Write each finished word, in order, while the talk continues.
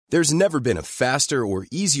There's never been a faster or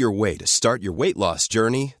easier way to start your weight loss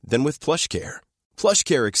journey than with PlushCare.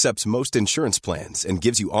 PlushCare accepts most insurance plans and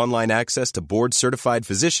gives you online access to board-certified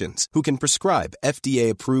physicians who can prescribe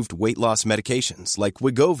FDA-approved weight loss medications like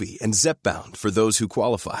Wegovy and Zepbound for those who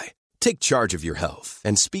qualify. Take charge of your health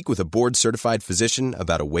and speak with a board-certified physician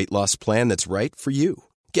about a weight loss plan that's right for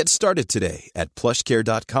you. Get started today at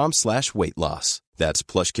plushcare.com/weightloss. That's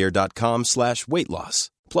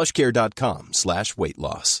plushcare.com/weightloss.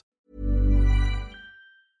 plushcare.com/weightloss.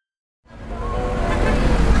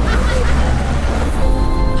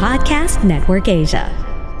 Podcast Network Asia.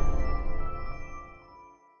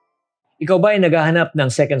 Ikaw ba ay naghahanap ng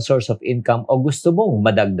second source of income o gusto mong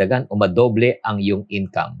madagdagan o madoble ang iyong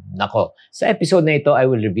income? Nako, sa episode na ito, I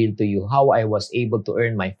will reveal to you how I was able to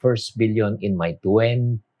earn my first billion in my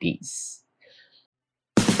 20s.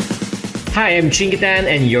 Hi, I'm Chingitan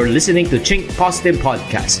and you're listening to Chink Positive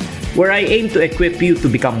Podcast, where I aim to equip you to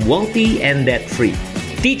become wealthy and debt-free.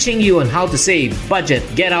 Teaching you on how to save, budget,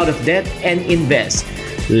 get out of debt, and invest.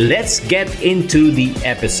 Let's get into the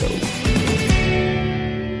episode.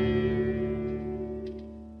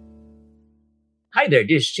 Hi there,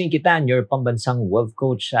 this is Chingitan, your pambansang wealth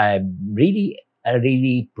coach. I'm really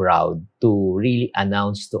proud to really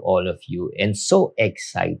announce to all of you and so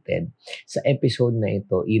excited. Sa episode na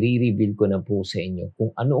ito, i-reveal ko na po sa inyo kung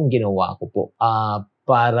ano ang ginawa ko po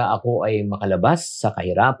para ako ay makalabas sa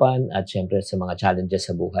kahirapan at syempre sa mga challenges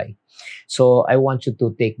sa buhay. So, I want you to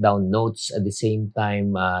take down notes at the same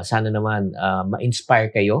time. Sana naman ma-inspire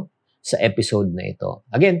kayo sa episode na ito.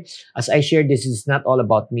 Again, as I share, this is not all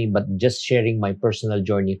about me but just sharing my personal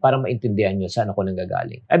journey para maintindihan nyo saan ako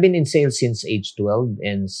nanggagaling. I've been in sales since age 12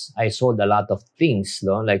 and I sold a lot of things.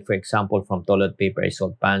 No? Like for example, from toilet paper, I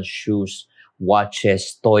sold pants, shoes,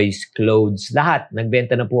 watches, toys, clothes, lahat.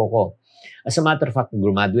 Nagbenta na po ako. As a matter of fact,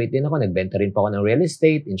 graduate din ako. Nagbenta rin po ako ng real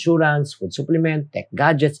estate, insurance, food supplement, tech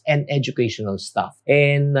gadgets, and educational stuff.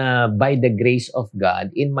 And by the grace of God,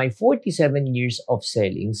 in my 47 years of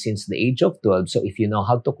selling since the age of 12, so if you know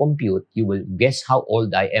how to compute, you will guess how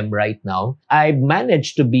old I am right now. I've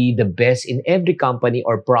managed to be the best in every company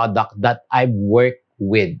or product that I've worked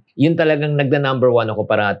with. Yun talagang nagda-number one ako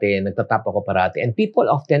parati, nagtatap ako parati. And people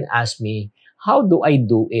often ask me, how do I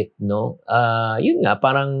do it, no? Yun nga,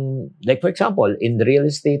 parang, like for example, in the real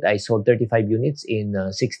estate, I sold 35 units in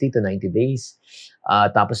 60 to 90 days.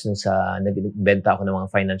 Tapos nagbenta ako ng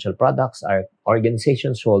mga financial products. Our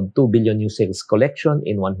organization sold 2 billion new sales collection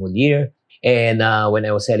in one whole year. And when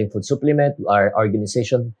I was selling food supplement, our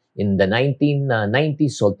organization in the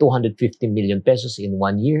 1990s sold 250 million pesos in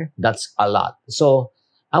 1 year. That's a lot. So,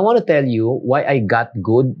 I want to tell you why I got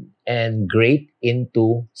good and great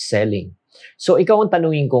into selling. So, ikaw ang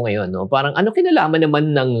tanungin ko ngayon, no? Parang ano kinalaman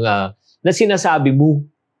naman ng na sinasabi mo,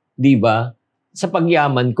 di ba? Sa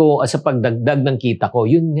pagyaman ko, sa pagdagdag ng kita ko,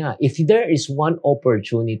 yun nga. If there is one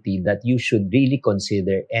opportunity that you should really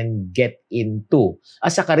consider and get into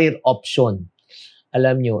as a career option,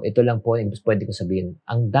 alam nyo, ito lang po yung pwede ko sabihin,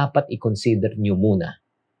 ang dapat i-consider nyo muna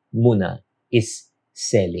is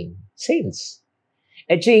selling. Sales.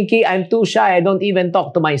 Chinky, I'm too shy. I don't even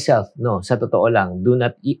talk to myself. No, sa totoo lang. Do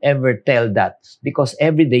not ever tell that because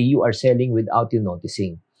every day you are selling without you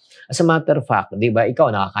noticing. As a matter of fact, di ba,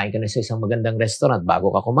 ikaw nakakain ka na sa isang magandang restaurant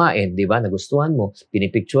bago ka kumain, di ba, nagustuhan mo,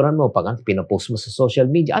 pinipicturan mo, pinapost mo sa social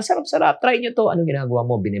media, ang sarap-sarap, try nyo to, anong ginagawa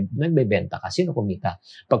mo? Nagbebenta ka, sino kumita?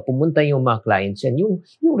 Pag pumunta yung mga clients yan,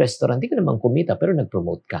 yung restaurant, di ka naman kumita, pero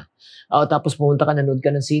nag-promote ka. Tapos pumunta ka, nanood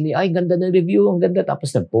ka ng sine, ay, ganda ng review, ang ganda,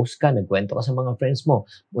 tapos nag-post ka, nagkwento ka sa mga friends mo.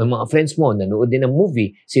 Yung mga friends mo, nanood din ng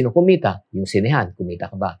movie, sino kumita? Yung sinehan, kumita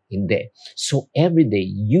ka ba? Hindi. So, every day,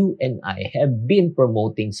 you and I have been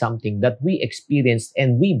promoting something that we experienced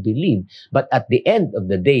and we believe, but at the end of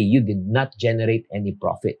the day, you did not generate any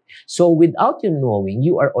profit. So without you knowing,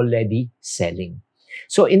 you are already selling.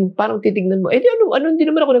 So parang titignan mo, hindi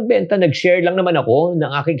naman ako nagbenta, nag-share lang naman ako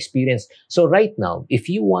ng aking experience. So right now, if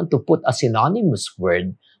you want to put a synonymous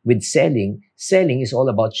word with selling is all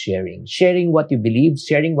about sharing. Sharing what you believe,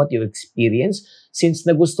 sharing what you experience. Since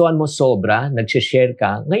nagustuhan mo sobra, nag-share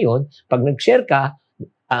ka, ngayon, pag nag-share ka,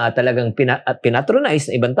 talagang pinatronize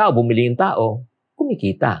na ibang tao, bumili yung tao,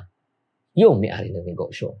 kumikita. Yung may-ari ng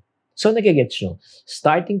negosyo. So, nagigets nyo.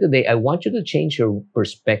 Starting today, I want you to change your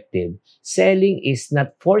perspective. Selling is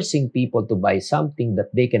not forcing people to buy something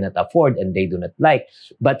that they cannot afford and they do not like.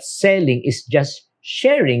 But selling is just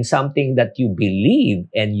sharing something that you believe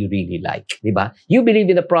and you really like. Diba? You believe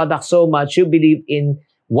in the product so much. You believe in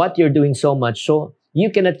what you're doing so much. So, you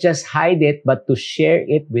cannot just hide it, but to share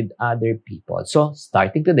it with other people. So,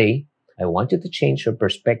 starting today, I want you to change your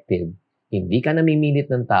perspective. Hindi ka namimilit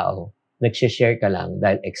ng tao, Nagsishare ka lang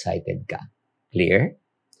dahil excited ka. Clear?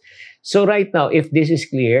 So right now, if this is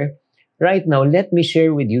clear, right now, let me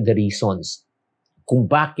share with you the reasons kung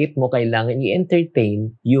bakit mo kailangan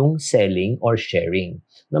i-entertain yung selling or sharing.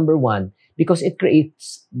 Number one, because it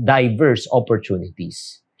creates diverse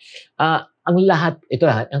opportunities. Ang lahat,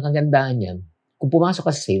 ang kagandahan niyan, kung pumasok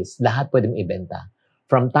ka sa sales, lahat pwede mong ibenta.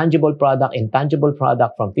 From tangible product, intangible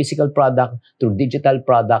product, from physical product to digital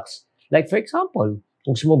products. Like for example,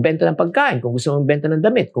 kung gusto mong benta ng pagkain, kung gusto mong benta ng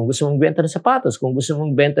damit, kung gusto mong benta ng sapatos, kung gusto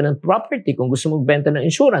mong benta ng property, kung gusto mong benta ng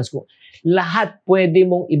insurance, lahat pwede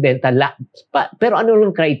mong ibenta. Pero ano yung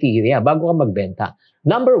criteria bago ka magbenta?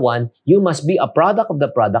 Number one, you must be a product of the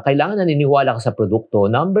product. Kailangan naniniwala ka sa produkto.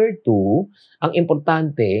 Number two, ang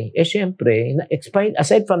importante, syempre,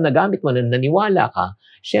 aside from nagamit mo na naniwala ka,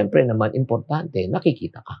 syempre naman, importante,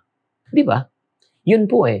 nakikita ka. Di ba? Yun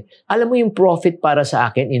po Alam mo yung profit para sa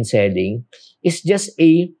akin in selling is just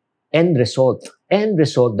a end result. End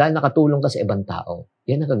result dahil nakatulong ka sa ibang tao.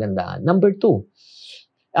 Yan ang kagandahan. Number two,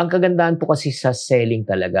 ang kagandahan po kasi sa selling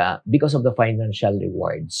talaga because of the financial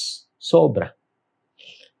rewards. Sobra.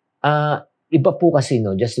 Iba po kasi,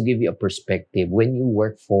 just to give you a perspective, when you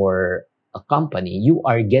work for a company, you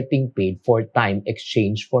are getting paid for time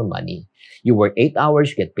exchange for money. You work 8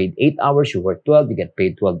 hours, you get paid 8 hours. You work 12, you get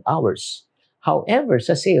paid 12 hours. However,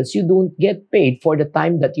 sa sales, you don't get paid for the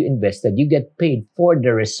time that you invested. You get paid for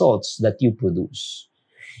the results that you produce.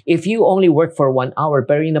 If you only work for 1 hour,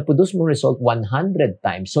 pero yung na-produce mo result 100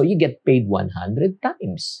 times, so you get paid 100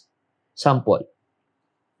 times. Sample.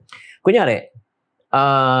 Kunyari,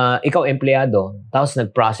 ikaw empleyado, tapos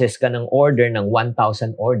nag-process ka ng order ng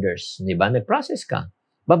 1,000 orders. Di ba? Nag-process ka.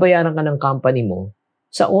 Babayaran ka ng company mo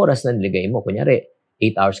sa oras na niligay mo. Kunyari,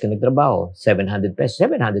 8 hours ka nagtrabaho, 700 pesos.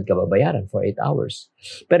 700 ka babayaran for 8 hours.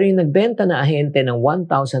 Pero yung nagbenta na ahente ng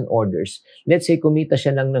 1,000 orders, let's say kumita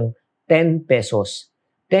siya lang ng 10 pesos.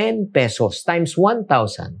 10 pesos times 1,000.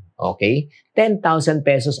 Okay? 10,000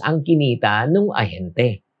 pesos ang kinita nung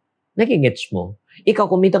ahente. Nagigets mo? Ikaw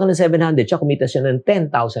kumita ka ng 700, siya kumita siya ng 10,000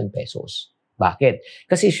 pesos. Bakit?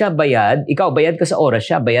 Kasi siya bayad, ikaw bayad ka sa oras,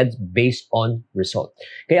 siya bayad based on result.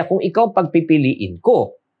 Kaya kung ikaw pagpipiliin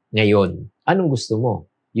ko ngayon, anong gusto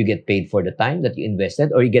mo? You get paid for the time that you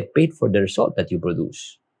invested or you get paid for the result that you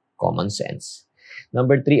produce? Common sense.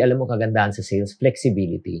 Number 3, alam mo kagandahan sa sales,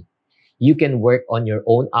 flexibility. You can work on your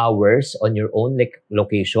own hours, on your own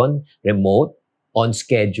location, remote, on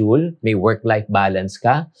schedule, may work-life balance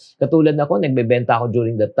ka. Katulad ako, nagbebenta ako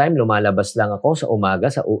during that time, lumalabas lang ako sa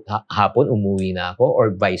umaga, sa hapon, umuwi na ako,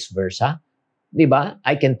 or vice versa. Diba?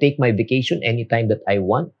 I can take my vacation anytime that I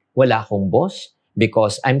want. Wala akong boss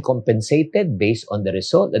because I'm compensated based on the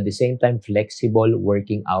result, at the same time, flexible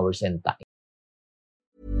working hours and time.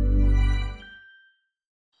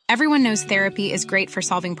 Everyone knows therapy is great for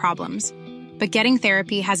solving problems, but getting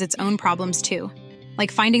therapy has its own problems too,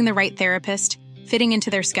 like finding the right therapist, fitting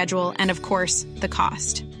into their schedule, and of course, the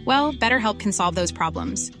cost. Well, BetterHelp can solve those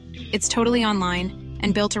problems. It's totally online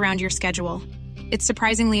and built around your schedule. It's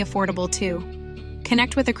surprisingly affordable too.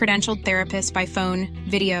 Connect with a credentialed therapist by phone,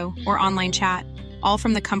 video, or online chat, all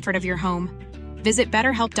from the comfort of your home. Visit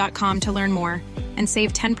BetterHelp.com to learn more and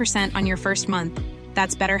save 10% on your first month.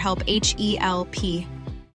 That's BetterHelp, H-E-L-P.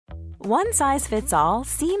 One size fits all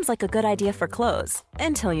seems like a good idea for clothes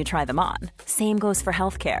until you try them on. Same goes for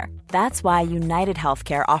healthcare. That's why United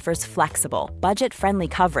Healthcare offers flexible, budget-friendly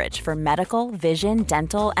coverage for medical, vision,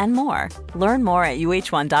 dental, and more. Learn more at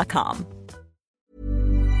uh1.com.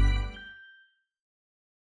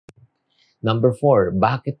 Number 4,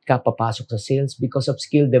 bakit ka papasok sa sales? Because of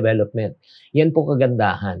skill development. Yan po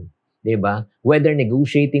kagandahan. Diba? Whether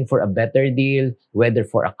negotiating for a better deal, whether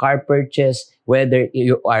for a car purchase, whether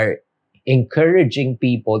you are encouraging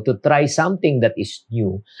people to try something that is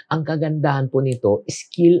new, ang kagandahan po nito,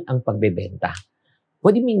 skill ang pagbebenta.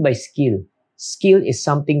 What do you mean by skill? Skill is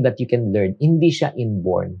something that you can learn. Hindi siya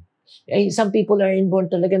inborn. Some people are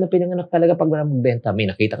inborn talaga na pinanganak talaga pag magbenta. May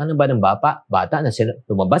nakita ka na ba ng bata na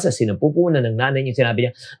lumabas sa sinapupunan ng nanay niya, sinabi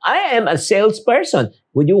niya, I am a salesperson.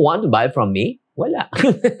 Would you want to buy from me? Wala.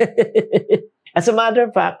 As a matter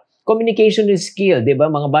of fact, communication is skill, di ba?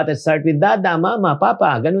 Mga bata start with dada, mama,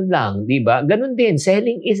 papa, ganun lang, di ba? Ganun din,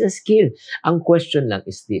 selling is a skill. Ang question lang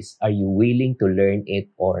is this, are you willing to learn it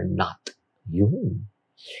or not? Yun.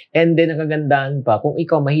 And then, ang kagandahan pa, kung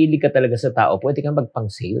ikaw mahilig ka talaga sa tao, pwede kang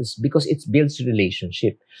magpang-sales because it builds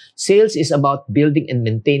relationship. Sales is about building and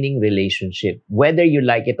maintaining relationship. Whether you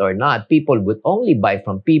like it or not, people would only buy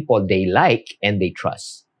from people they like and they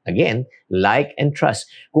trust. Again, like and trust.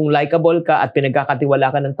 Kung likable ka at pinagkakatiwala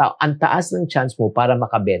ka ng tao, ang taas ng chance mo para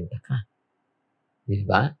makabenta ka. Di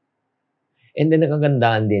ba? And then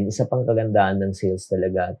nakagandaan din, isa pang kagandahan ng sales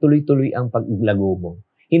talaga, tuloy-tuloy ang paglago mo.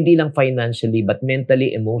 Hindi lang financially, but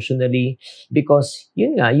mentally, emotionally. Because,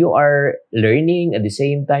 yun nga, you are learning at the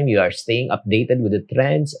same time, you are staying updated with the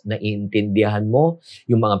trends, naiintindihan mo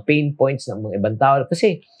yung mga pain points ng mga ibang tao.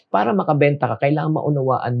 Kasi, para makabenta ka, kailangan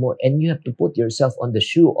maunawaan mo and you have to put yourself on the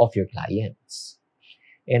shoe of your clients.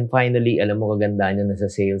 And finally, alam mo kagandahan niya na sa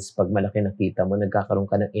sales, pag malaki nakita mo, nagkakaroon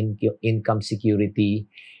ka ng income security.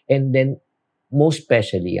 And then, most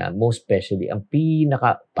especially, ang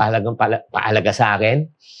mahalaga sa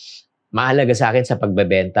akin sa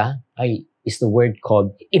pagbebenta is the word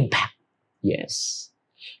called impact. Yes.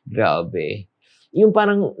 Grabe. Yung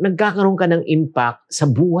parang nagkakaroon ka ng impact sa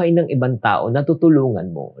buhay ng ibang tao na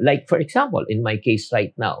tutulungan mo. Like for example, in my case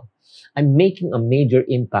right now, I'm making a major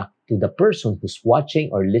impact to the person who's watching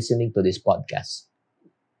or listening to this podcast.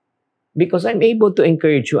 Because I'm able to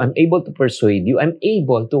encourage you, I'm able to persuade you, I'm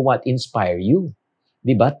able to inspire you.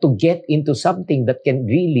 Diba? To get into something that can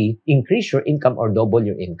really increase your income or double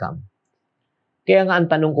your income. Kaya nga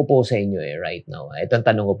ang tanong ko po sa inyo right now. Ito ang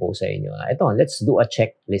tanong ko po sa inyo. Ito, let's do a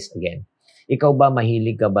checklist again. Ikaw ba,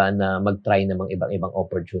 mahilig ka ba na mag-try ng mga ibang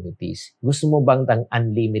opportunities? Gusto mo bang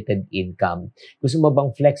unlimited income? Gusto mo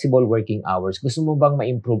bang flexible working hours? Gusto mo bang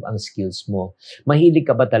ma-improve ang skills mo? Mahilig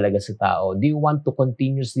ka ba talaga sa tao? Do you want to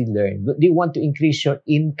continuously learn? Do you want to increase your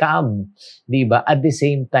income? Diba? At the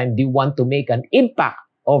same time, do you want to make an impact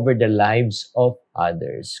over the lives of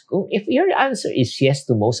others? If your answer is yes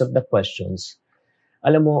to most of the questions,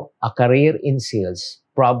 alam mo, a career in sales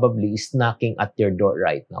probably is knocking at your door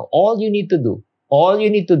right now. All you need to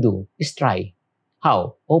do is try.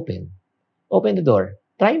 How? Open the door.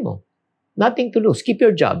 Try mo. Nothing to lose. Keep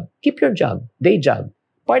your job. Day job.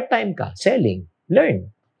 Part-time ka. Selling.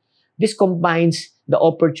 Learn. This combines the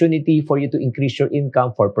opportunity for you to increase your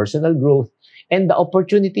income for personal growth and the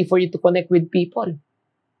opportunity for you to connect with people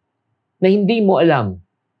na hindi mo alam.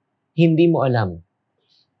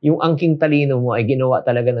 Yung angking talino mo ay ginawa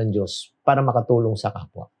talaga ng Diyos para makatulong sa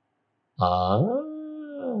kapwa.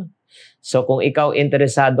 So kung ikaw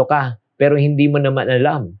interesado ka, pero hindi mo naman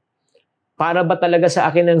alam, para ba talaga sa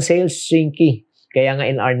akin ang sales, Shinky? Kaya nga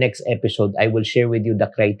in our next episode, I will share with you the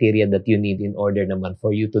criteria that you need in order naman for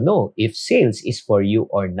you to know if sales is for you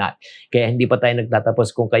or not. Kaya hindi pa tayo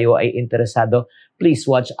nagtatapos. Kung kayo ay interesado, please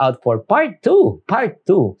watch out for part 2.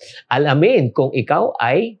 Alamin kung ikaw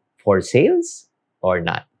ay for sales or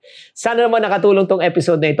not. Sana naman nakatulong tong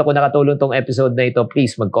episode na ito. Kung nakatulong tong episode na ito,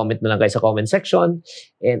 please mag-comment na lang kayo sa comment section.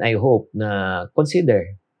 And I hope na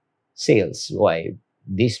consider sales. Why?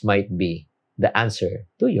 This might be the answer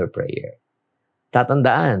to your prayer.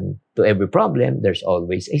 Tatandaan, to every problem, there's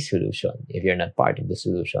always a solution. If you're not part of the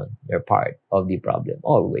solution, you're part of the problem.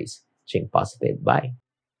 Always think positive. Bye.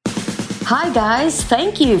 Hi guys,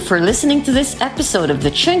 thank you for listening to this episode of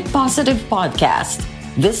the Think Positive podcast.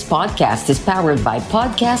 This podcast is powered by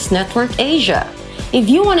Podcast Network Asia.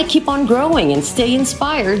 If you want to keep on growing and stay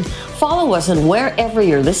inspired, follow us on wherever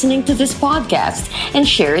you're listening to this podcast and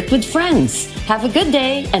share it with friends. Have a good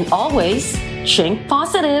day and always think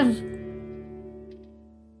positive.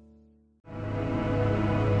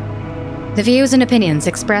 The views and opinions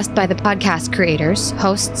expressed by the podcast creators,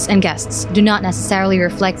 hosts, and guests do not necessarily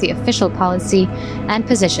reflect the official policy and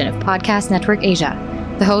position of Podcast Network Asia,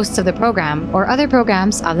 the hosts of the program, or other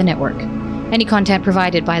programs of the network. Any content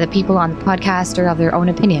provided by the people on the podcast are of their own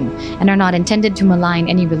opinion and are not intended to malign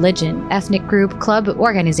any religion, ethnic group, club,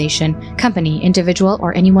 organization, company, individual,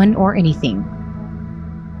 or anyone or anything.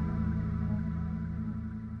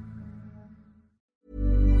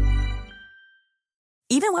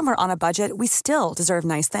 Even when we're on a budget, we still deserve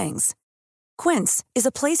nice things. Quince is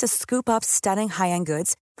a place to scoop up stunning high-end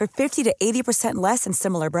goods for 50 to 80% less than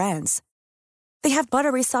similar brands. They have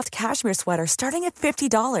buttery soft cashmere sweaters starting at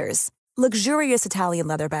 $50, luxurious Italian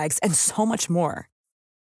leather bags, and so much more.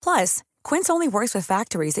 Plus, Quince only works with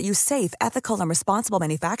factories that use safe, ethical, and responsible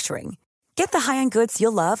manufacturing. Get the high-end goods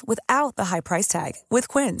you'll love without the high price tag with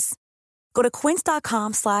Quince. Go to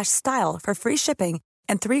quince.com/style for free shipping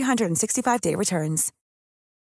and 365-day returns.